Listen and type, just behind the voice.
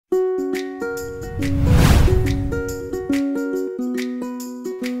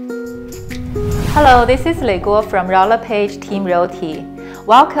Hello, this is Lei Guo from RollerPage Team Realty.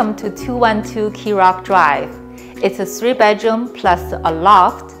 Welcome to 212 Key Rock Drive. It's a 3-bedroom plus a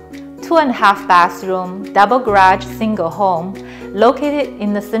loft, 2.5 bathroom, double garage single home located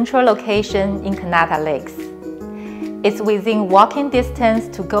in the central location in Kanata Lakes. It's within walking distance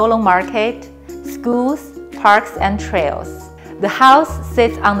to Kowloon Market, schools, parks and trails. The house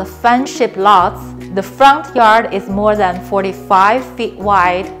sits on the fan-shaped lots. The front yard is more than 45 feet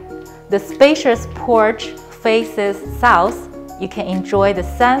wide. The spacious porch faces south. You can enjoy the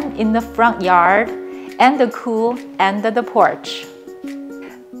sun in the front yard and the cool under the porch.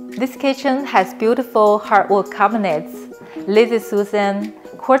 This kitchen has beautiful hardwood cabinets, Lazy Susan,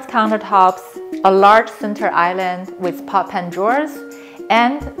 quartz countertops, a large center island with pot pan drawers,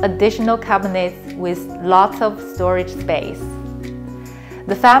 and additional cabinets with lots of storage space.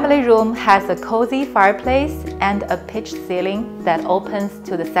 The family room has a cozy fireplace and a pitch ceiling that opens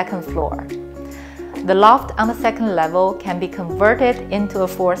to the second floor. The loft on the second level can be converted into a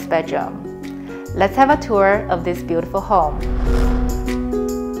 4th bedroom. Let's have a tour of this beautiful home.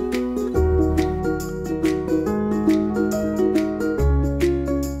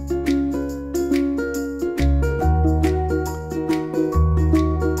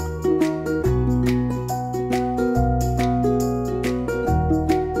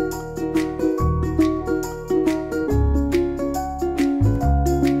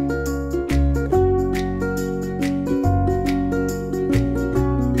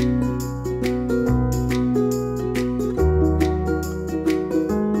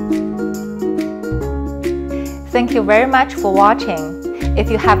 Thank you very much for watching. If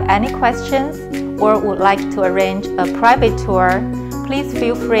you have any questions or would like to arrange a private tour, please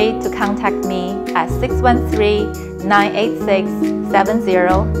feel free to contact me at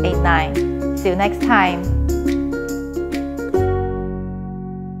 613-986-7089. See you next time.